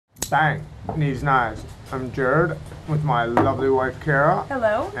Bang, these knives. I'm Jared with my lovely wife Kara.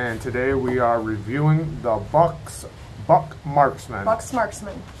 Hello. And today we are reviewing the Buck Marksman. Buck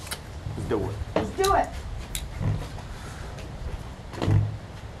Marksman. Let's do it. Let's do it.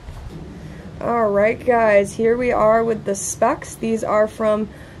 Alright guys, here we are with the specs. These are from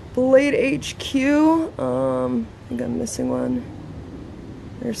Blade HQ. I think I'm missing one.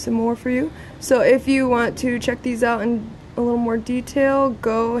 There's some more for you. So if you want to check these out in a little more detail,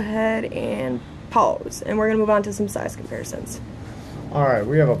 go ahead and pause. And we're going to move on to some size comparisons. Alright,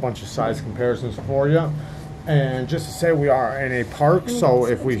 we have a bunch of size comparisons for you. And just to say, we are in a park, so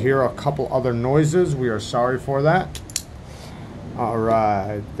if we hear a couple other noises, we are sorry for that.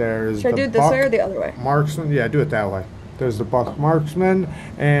 Alright, there's Should I do it this way or the other way? Marksman, yeah, do it that way. There's the Buck Marksman,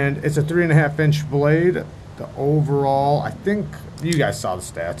 and it's a 3.5-inch blade. The overall, I think, you guys saw the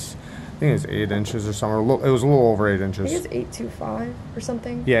stats. I think it's 8 inches or something. It was a little over 8 inches. I think it's 8.25 or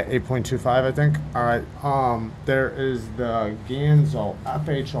something. Yeah, 8.25, I think. Alright, there is the Ganzo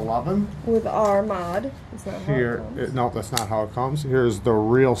FH11. With our mod. It's not Here, no, that's not how it comes. Here's the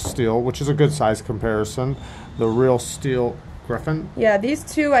Real Steel, which is a good size comparison. The Real Steel Griffin. Yeah, these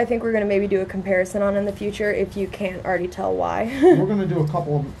two I think we're going to maybe do a comparison on in the future if you can't already tell why. We're going to do a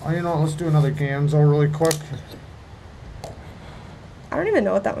couple of, let's do another Ganzo really quick. I don't even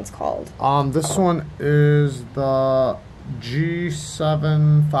know what that one's called. This one is the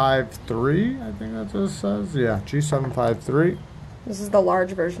G753, I think that's what it says. Yeah, G753. This is the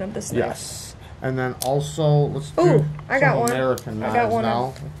large version of the snake. Yes. And then also, let's do Ooh, I got some one. American knives I got one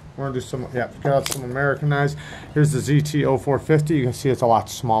now. We're going to do some, get out some American knives. Here's the ZT0450. You can see it's a lot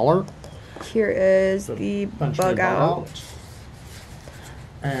smaller. Here is the Bug Out.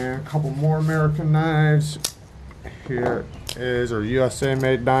 And a couple more American knives. Here is our USA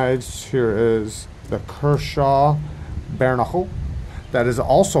made knives. Here is the Kershaw bare knuckle. That is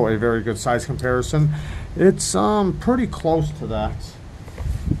also a very good size comparison. It's pretty close to that.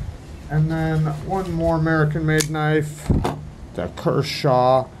 And then one more American made knife, the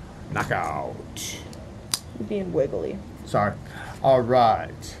Kershaw Knockout. You're being wiggly. Sorry. All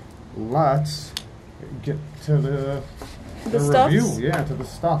right, let's get to the review. Yeah, to the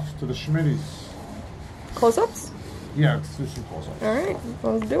stuff, to the schmitties. Close-ups? Yeah, let's do some close-ups. All right,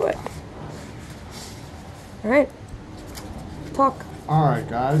 let's do it. All right, talk. All right,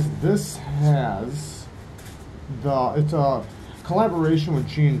 guys. This has it's a collaboration with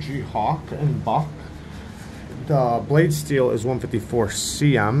G&G Hawk and Buck. The blade steel is 154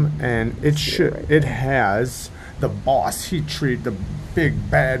 cm, and it has the Boss heat treat, the big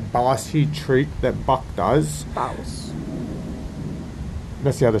bad Boss heat treat that Buck does. Boss.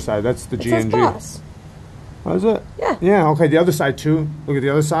 That's the other side. That's the G&G. It says Boss. What is it? Yeah. Yeah. Okay. The other side too. Look at the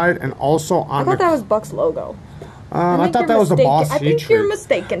other side, and also on. I thought that was Buck's logo. I thought that was the Boss heat treat. I think you're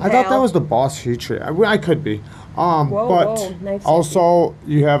mistaken, pal. I thought that was the Boss heat treat. I could be. But nice also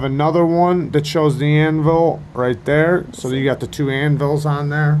you have another one that shows the anvil right there. So you got the two anvils on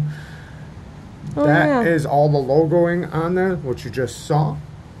there. Oh, That is all the logoing on there, what you just saw.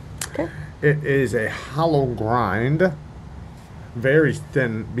 Okay. It is a hollow grind. Very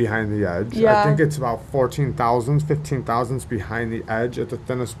thin behind the edge. Yeah. I think it's about 14 thousandths, 15 thousandths behind the edge at the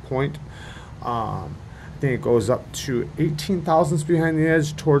thinnest point. I think it goes up to 18 thousandths behind the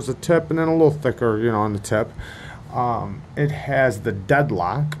edge towards the tip, and then a little thicker, on the tip. It has the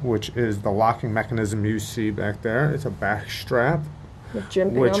deadlock, which is the locking mechanism you see back there. It's a back strap, which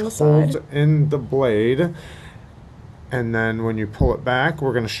holds in the blade. And then when you pull it back,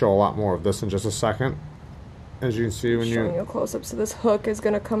 we're going to show a lot more of this in just a second. As you can see, when showing you a close-up, so this hook is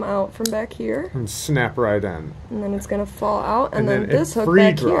going to come out from back here and snap right in, and then it's going to fall out, and then this it hook free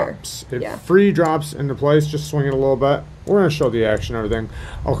back drops. here. It free drops into place. Just swing it a little bit. We're going to show the action, everything.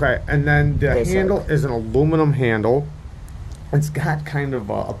 Okay, and then the handle is an aluminum handle. It's got kind of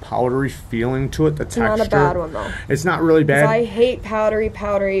a powdery feeling to it. The texture. Not a bad one though. It's not really bad. I hate powdery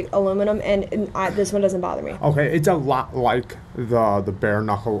aluminum, and this one doesn't bother me. Okay, it's a lot like the bare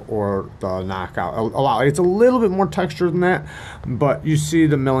knuckle or the knockout. A lot. It's a little bit more texture than that, but you see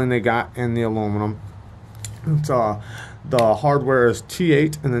the milling they got in the aluminum. It's the hardware is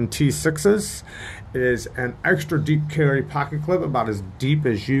T8 and then T6s. It is an extra deep carry pocket clip, about as deep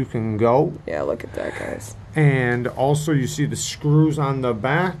as you can go. Yeah, look at that, guys. And also you see the screws on the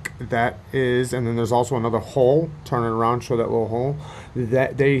back. That is, and then there's also another hole. Turn it around, show that little hole.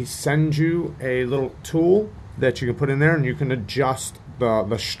 That they send you a little tool that you can put in there, and you can adjust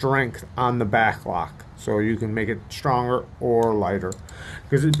the strength on the back lock, so you can make it stronger or lighter,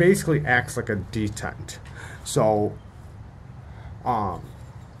 because it basically acts like a detent. So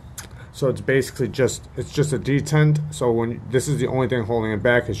So it's basically just a detent. So when this is the only thing holding it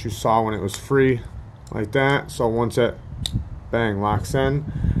back, as you saw when it was free, like that. So once it bang locks in,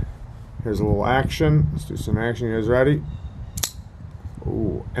 here's a little action. Let's do some action. You guys ready?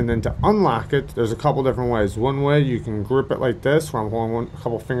 Ooh. And then to unlock it, there's a couple different ways. One way, you can grip it like this, where I'm holding a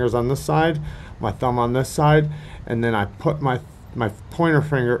couple fingers on this side, my thumb on this side, and then I put my pointer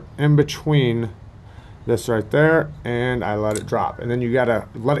finger in between this right there, and I let it drop. And then you gotta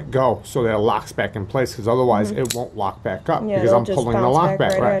let it go so that it locks back in place, because otherwise it won't lock back up, because I'm pulling the lock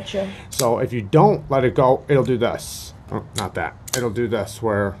back right. So if you don't let it go, it'll do this. Oh, not that. It'll do this,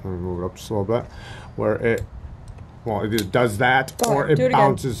 where, let me move it up just a little bit, where it, well, it either does that, or it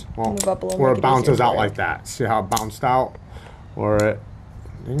bounces, well, or it bounces out like that. See how it bounced out? Or it,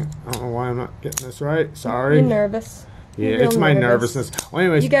 I don't know why I'm not getting this right. Sorry. You're nervous. Yeah, it's my nervousness. Well,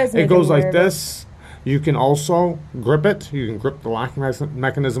 anyways, it goes like this. You can also grip it. You can grip the locking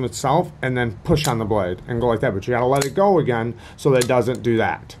mechanism itself and then push on the blade and go like that. But you got to let it go again so that it doesn't do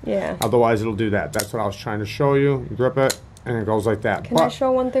that. Yeah. Otherwise, it'll do that. That's what I was trying to show you. You grip it, and it goes like that. Can I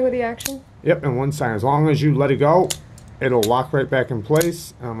show one thing with the action? Yep, in 1 second. As long as you let it go, it'll lock right back in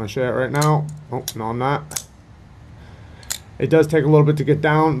place. I'm going to show you it right now. Oh, no, I'm not. It does take a little bit to get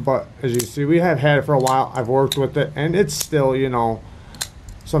down, but as you see, we have had it for a while. I've worked with it, and it's still, you know,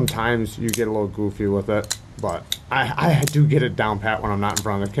 sometimes you get a little goofy with it, but I do get it down pat when I'm not in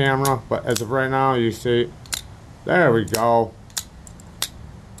front of the camera. But as of right now, you see, there we go.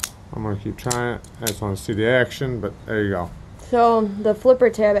 I'm going to keep trying it. I just want to see the action, but there you go. So the flipper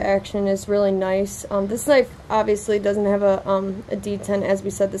tab action is really nice. This knife obviously doesn't have a detent. As we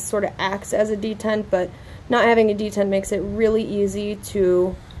said, this sort of acts as a detent, but not having a detent makes it really easy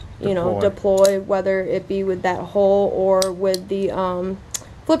to, you know, deploy, whether it be with that hole or with the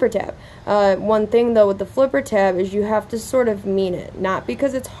flipper tab. One thing though with the flipper tab is you have to sort of mean it. Not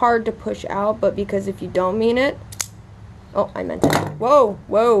because it's hard to push out, but because if you don't mean it, oh, I meant it. Whoa,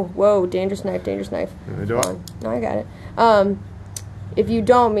 whoa, whoa, dangerous knife, dangerous knife. Do it? No, I got it. If you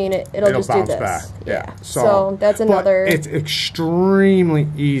don't mean it, it'll just do this. Back. Yeah. So that's another. But it's extremely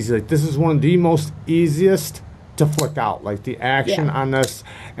easy. Like, this is one of the most easiest to flick out. Like the action on this.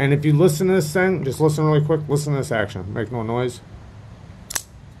 And if you listen to this thing, just listen really quick. Listen to this action. Make no noise.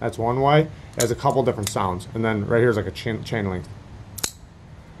 That's one way. It has a couple different sounds. And then right here is like a chain link.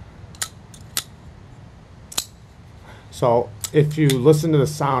 So if you listen to the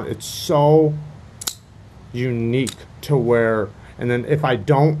sound, it's so unique to where, and then if I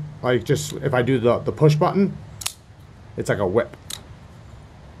don't, like just, if I do the push button, it's like a whip.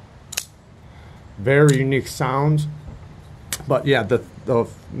 Very unique sounds. But yeah, the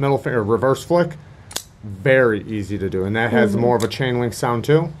middle finger reverse flick, very easy to do. And that has more of a chain link sound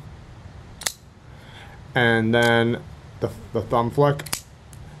too. And then the thumb flick.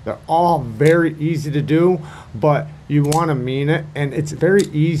 They're all very easy to do, but you want to mean it. And it's very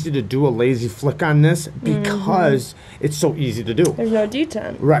easy to do a lazy flick on this because it's so easy to do. There's no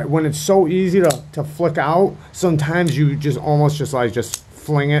detent. Right. When it's so easy to flick out, sometimes you just almost just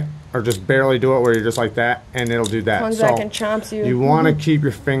fling it or just barely do it where you're just like that, and it'll do that. Comes back and chomps you. You want to keep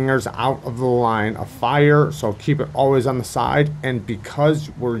your fingers out of the line of fire, so keep it always on the side. And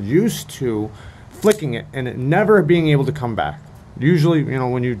because we're used to flicking it and it never being able to come back. Usually, you know,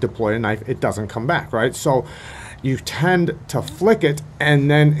 when you deploy a knife, it doesn't come back, right? So you tend to flick it and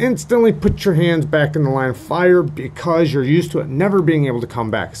then instantly put your hands back in the line of fire because you're used to it never being able to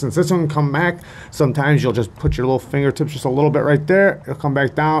come back. Since this one can come back, sometimes you'll just put your little fingertips just a little bit right there. It'll come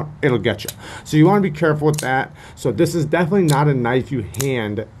back down. It'll get you. So you want to be careful with that. So this is definitely not a knife you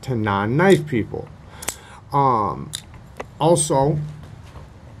hand to non-knife people. Also,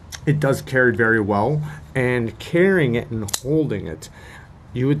 it does carry very well, and carrying it and holding it,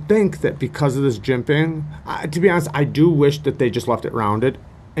 you would think that because of this jimping, to be honest, I do wish that they just left it rounded,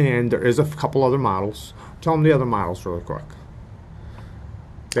 and there is a couple other models. Tell them the other models really quick.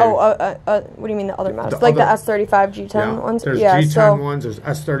 What do you mean the other models? The S35 G10 ones? There's G10 ones, there's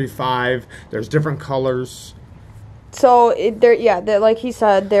S35, there's different colors. So, like he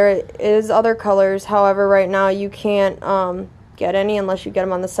said, there is other colors. However, right now you can't get any unless you get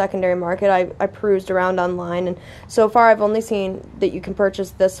them on the secondary market. I perused around online, and so far I've only seen that you can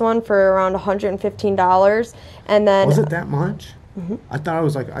purchase this one for around $115, and then was it that much? I thought it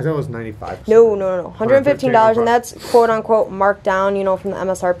was $95. No, $115, and that's quote unquote marked down, you know, from the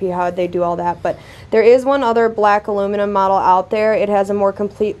MSRP, how they do all that. But there is one other black aluminum model out there. It has a more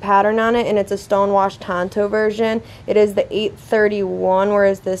complete pattern on it, and it's a stonewash Tonto version. It is the 831,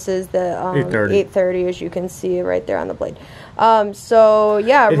 whereas this is the 830, as you can see right there on the blade. So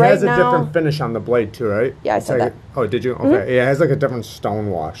yeah, it right has a now, different finish on the blade too, right? Yeah, I It's said like that. Oh, did you? Okay. Yeah, it has like a different stone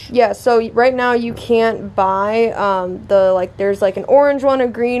wash. Yeah, so right now you can't buy there's like an orange one, a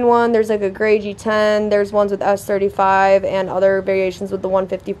green one, there's like a gray G10, there's ones with S35 and other variations with the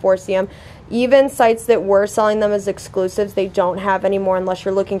 154 CM. Even sites that were selling them as exclusives, they don't have anymore unless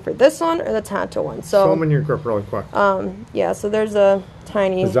you're looking for this one or the Tonto one. So show them in your grip really quick. Yeah, so there's a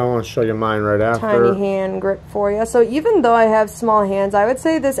tiny, because I want to show you mine right after. tiny hand grip for you. So even though I have small hands, I would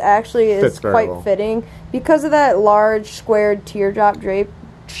say this actually is quite fitting because of that large squared teardrop drape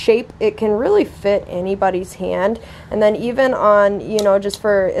shape. It can really fit anybody's hand, and then even on, you know, just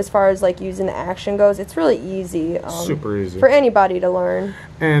for as far as like using the action goes, it's really easy, super easy for anybody to learn.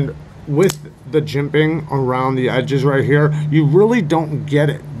 And with the jimping around the edges right here, you really don't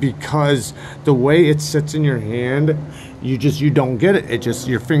get it because the way it sits in your hand, you don't get it. It just,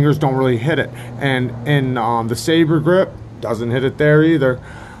 your fingers don't really hit it. And in the saber grip, doesn't hit it there either.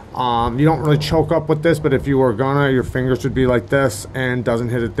 You don't really choke up with this, but if you were gonna, your fingers would be like this and doesn't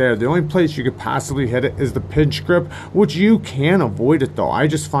hit it there. The only place you could possibly hit it is the pinch grip, which you can avoid it though. I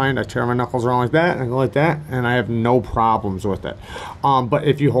just find I tear my knuckles around like that and I go like that and I have no problems with it. But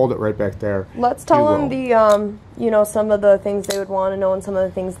if you hold it right back there, let's tell them the you know, some of the things they would want to know and some of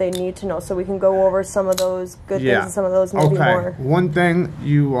the things they need to know, so we can go over some of those good things and some of those maybe more. One thing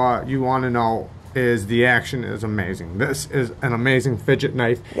you want to know is the action is amazing. This is an amazing fidget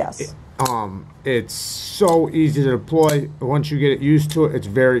knife. Yes. It's so easy to deploy. Once you get used to it, it's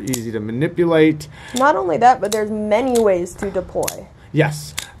very easy to manipulate. Not only that, but there's many ways to deploy.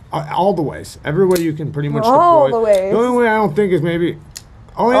 Yes, all the ways. Every way you can pretty much all deploy. The ways. The only way I don't think is maybe...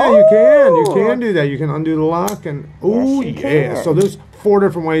 Oh, yeah, you can. You can do that. You can undo the lock and... Oh, yes, yeah. So there's 4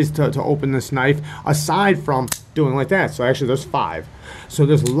 different ways to open this knife, aside from doing like that. So actually there's 5. So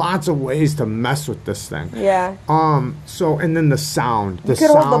there's lots of ways to mess with this thing. Yeah. So, and then the sound. You could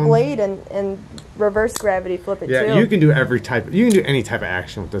hold the blade and reverse gravity flip it too. Yeah, you can do every type. You can do any type of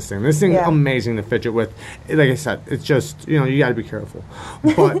action with this thing. This thing's amazing to fidget with. Like I said, it's just, you know, you got to be careful.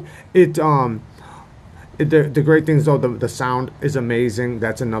 But the great things though, the sound is amazing.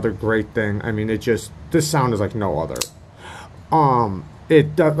 That's another great thing. I mean, this sound is like no other.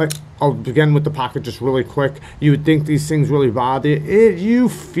 It does, like, I'll begin with the pocket just really quick. You would think these things really bother you. You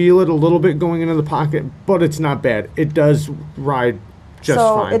feel it a little bit going into the pocket, but it's not bad. It does ride just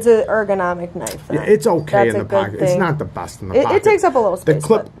fine. So it's an ergonomic knife then. Yeah, it's okay in the pocket. It's not the best in the pocket. It takes up a little space. The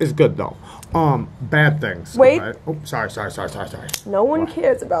clip is good though. Bad things. Wait. Okay. Oh, sorry. No one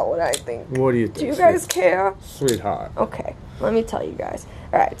cares about what I think. What do you think? Do you guys care? Sweetheart. Okay, let me tell you guys.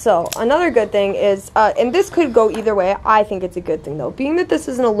 Alright, so another good thing is, and this could go either way, I think it's a good thing though, being that this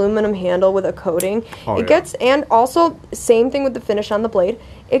is an aluminum handle with a coating, gets, and also, same thing with the finish on the blade,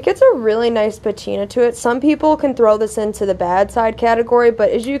 it gets a really nice patina to it. Some people can throw this into the bad side category,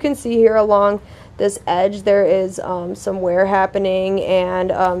 but as you can see here along this edge, there is some wear happening,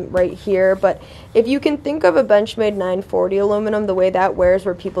 and right here, but if you can think of a Benchmade 940 aluminum, the way that wears,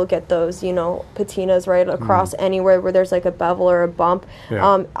 where people get those, you know, patinas right across anywhere where there's like a bevel or a bump,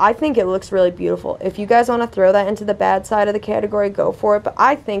 I think it looks really beautiful. If you guys want to throw that into the bad side of the category, go for it, but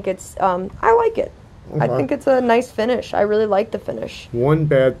I think it's, I like it. Okay. I think it's a nice finish. I really like the finish. One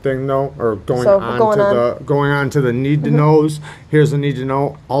bad thing though, or going on to the need to knows. Here's the need to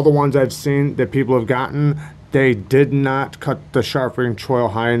know. All the ones I've seen that people have gotten, they did not cut the sharpening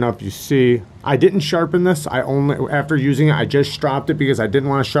choil high enough. You see, I didn't sharpen this. I only, after using it, I just stropped it because I didn't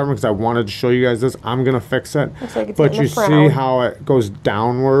want to sharpen it because I wanted to show you guys this. I'm gonna fix it. Looks like it's but you see how it goes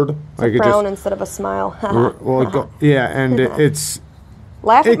downward, it's like a frown instead of a smile. Well, yeah, and it's.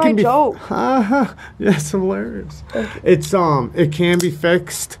 Laugh at my joke. Yeah, it's hilarious. It's it can be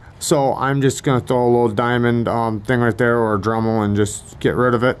fixed. So I'm just gonna throw a little diamond thing right there or a Dremel and just get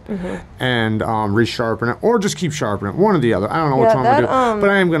rid of it and resharpen it, or just keep sharpening it. One or the other. I don't know which one to do,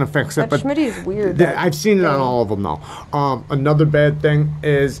 but I am gonna fix it. But Schmitty is weird. I've seen it on all of them though. Another bad thing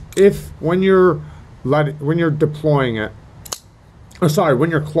is when you're deploying it,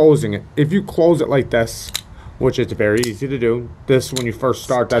 when you're closing it, if you close it like this, which it's very easy to do. This, when you first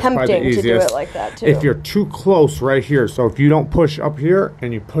start, that's probably the easiest. To do it like that too. If you're too close right here, so if you don't push up here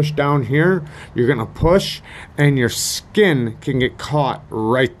and you push down here, you're gonna push and your skin can get caught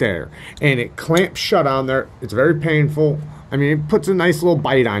right there. And it clamps shut on there. It's very painful. I mean, it puts a nice little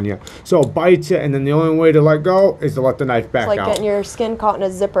bite on you. So it bites you, and then the only way to let go is to let the knife back out. It's like getting your skin caught in a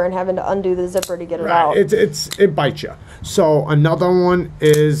zipper and having to undo the zipper to get it out. It bites you. So another one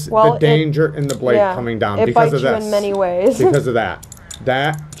is the danger in the blade coming down because of this. It bites you in many ways. Because of that.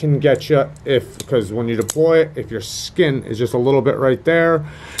 That can get you because when you deploy it, if your skin is just a little bit right there,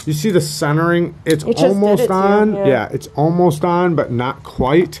 you see the centering, it's almost on. Yeah, it's almost on, but not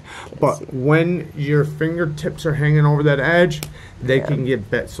quite. But when your fingertips are hanging over that edge, they can get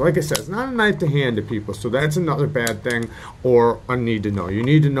bit. So like I said, it's not a knife to hand to people. So that's another bad thing or a need to know. You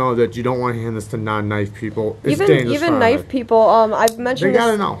need to know that you don't want to hand this to non-knife people. It's dangerous. Even knife people. I've mentioned they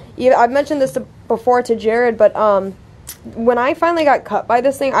gotta know. Yeah, I've mentioned this before to Jared, but when I finally got cut by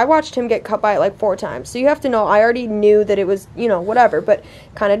this thing, I watched him get cut by it like 4 times. So you have to know, I already knew that it was, you know, whatever, but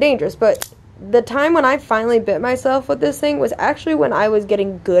kind of dangerous. But the time when I finally bit myself with this thing was actually when I was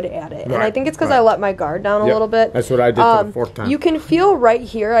getting good at it. And I think it's because I let my guard down a little bit. That's what I did for the 4th time. You can feel right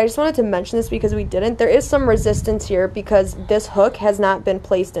here, I just wanted to mention this because we didn't, there is some resistance here because this hook has not been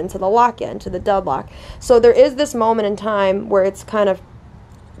placed into the lock yet, into the deadlock. So there is this moment in time where it's kind of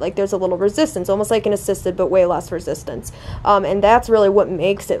like there's a little resistance, almost like an assisted, but way less resistance. And that's really what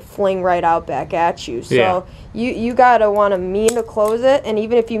makes it fling right out back at you. So you gotta want to mean to close it, and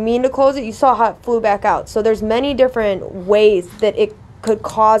even if you mean to close it, you saw how it flew back out. So there's many different ways that it could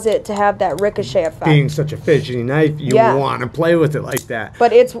cause it to have that ricochet effect. Being such a fidgety knife, you want to play with it like that.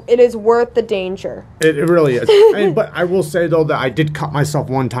 But it is worth the danger. It really is. But I will say, though, that I did cut myself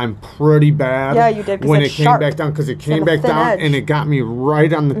one time pretty bad. Yeah, you did. When it came back down, because it came back down and it got me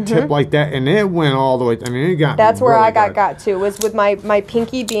right on the tip like that, and it went all the way. I mean, it got That's me where really I got to, was with my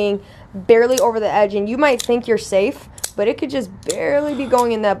pinky being barely over the edge, and you might think you're safe, but it could just barely be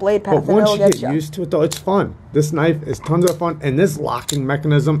going in that blade path. But once you get used to it, though, it's fun. This knife is tons of fun, and this locking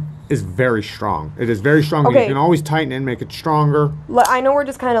mechanism is very strong. It is very strong. Okay. You can always tighten it and make it stronger. I know we're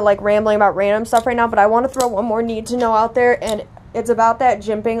just kind of like rambling about random stuff right now, but I want to throw one more need to know out there, and it's about that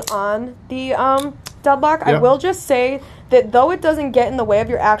jimping on the deadlock. I will just say that though it doesn't get in the way of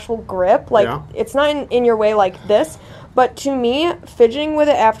your actual grip, like it's not in your way like this, but to me, fidgeting with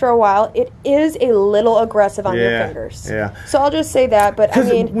it after a while, it is a little aggressive on your fingers. Yeah. So I'll just say that. But I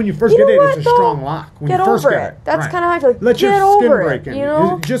mean, when you first get it, it's a strong lock. When get you first over get it. That's kind of how I feel. Like, let your skin break in. You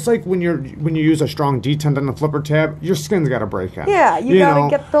know, just like when you use a strong detent on the flipper tab, your skin's got to break in. Yeah, you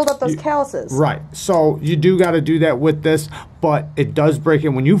gotta build up those calluses. Right. So you do got to do that with this, but it does break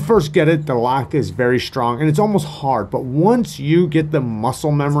in. When you first get it, the lock is very strong and it's almost hard. But once you get the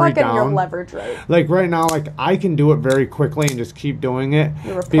muscle memory down, your leverage right. Like right now, like I can do it very quickly and just keep doing it.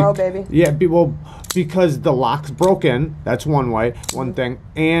 You're a pro, baby. Yeah, well, because the lock's broken, that's one thing,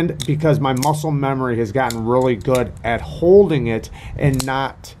 and because my muscle memory has gotten really good at holding it and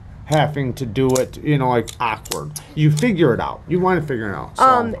not having to do it, you know, like awkward. You figure it out. You want to figure it out.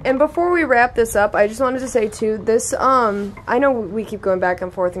 So. And before we wrap this up, I just wanted to say too, this, I know we keep going back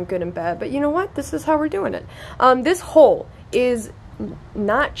and forth and good and bad, but you know what? This is how we're doing it. This hole is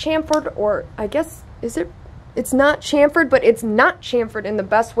not chamfered, or I guess, is it? It's not chamfered, but it's not chamfered in the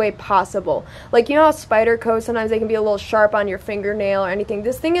best way possible. Like, you know how spider coats, sometimes they can be a little sharp on your fingernail or anything.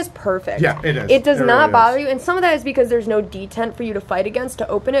 This thing is perfect. Yeah, it is. It does not bother you, and some of that is because there's no detent for you to fight against to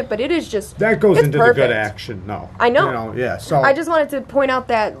open it, but it is just, that goes into the good action, no. I know. You know, yeah, so. I just wanted to point out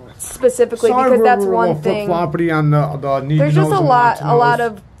that specifically because that's one thing. Flip-floppity on the knee. There's just a lot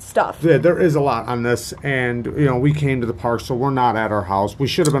of stuff. Yeah, there is a lot on this, and you know, we came to the park, so we're not at our house. We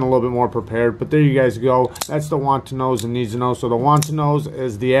should have been a little bit more prepared, but there you guys go. That's the want to knows and needs to know. So the want to knows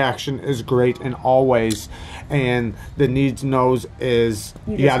is the action is great and always, and the needs to knows is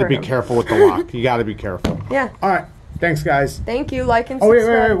you got to be careful with the lock. You got to be careful. Yeah. All right. Thanks, guys. Thank you. Like and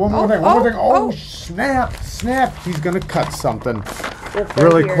subscribe. Wait. One more thing. Oh, snap. He's going to cut something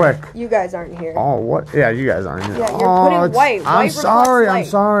really quick. You guys aren't here. Oh, what? Yeah, you guys aren't here. Yeah, you're putting white. I'm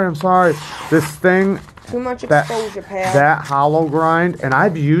sorry. This thing. Too much exposure, pal. That hollow grind, and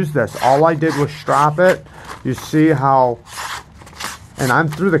I've used this. All I did was strop it. You see how, and I'm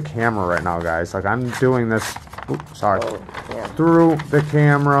through the camera right now, guys. Like, I'm doing this, through the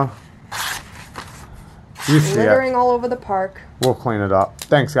camera. You see Littering all over the park. We'll clean it up.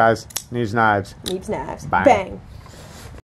 Thanks, guys. Needs knives. Needs knives. Bang. Bang.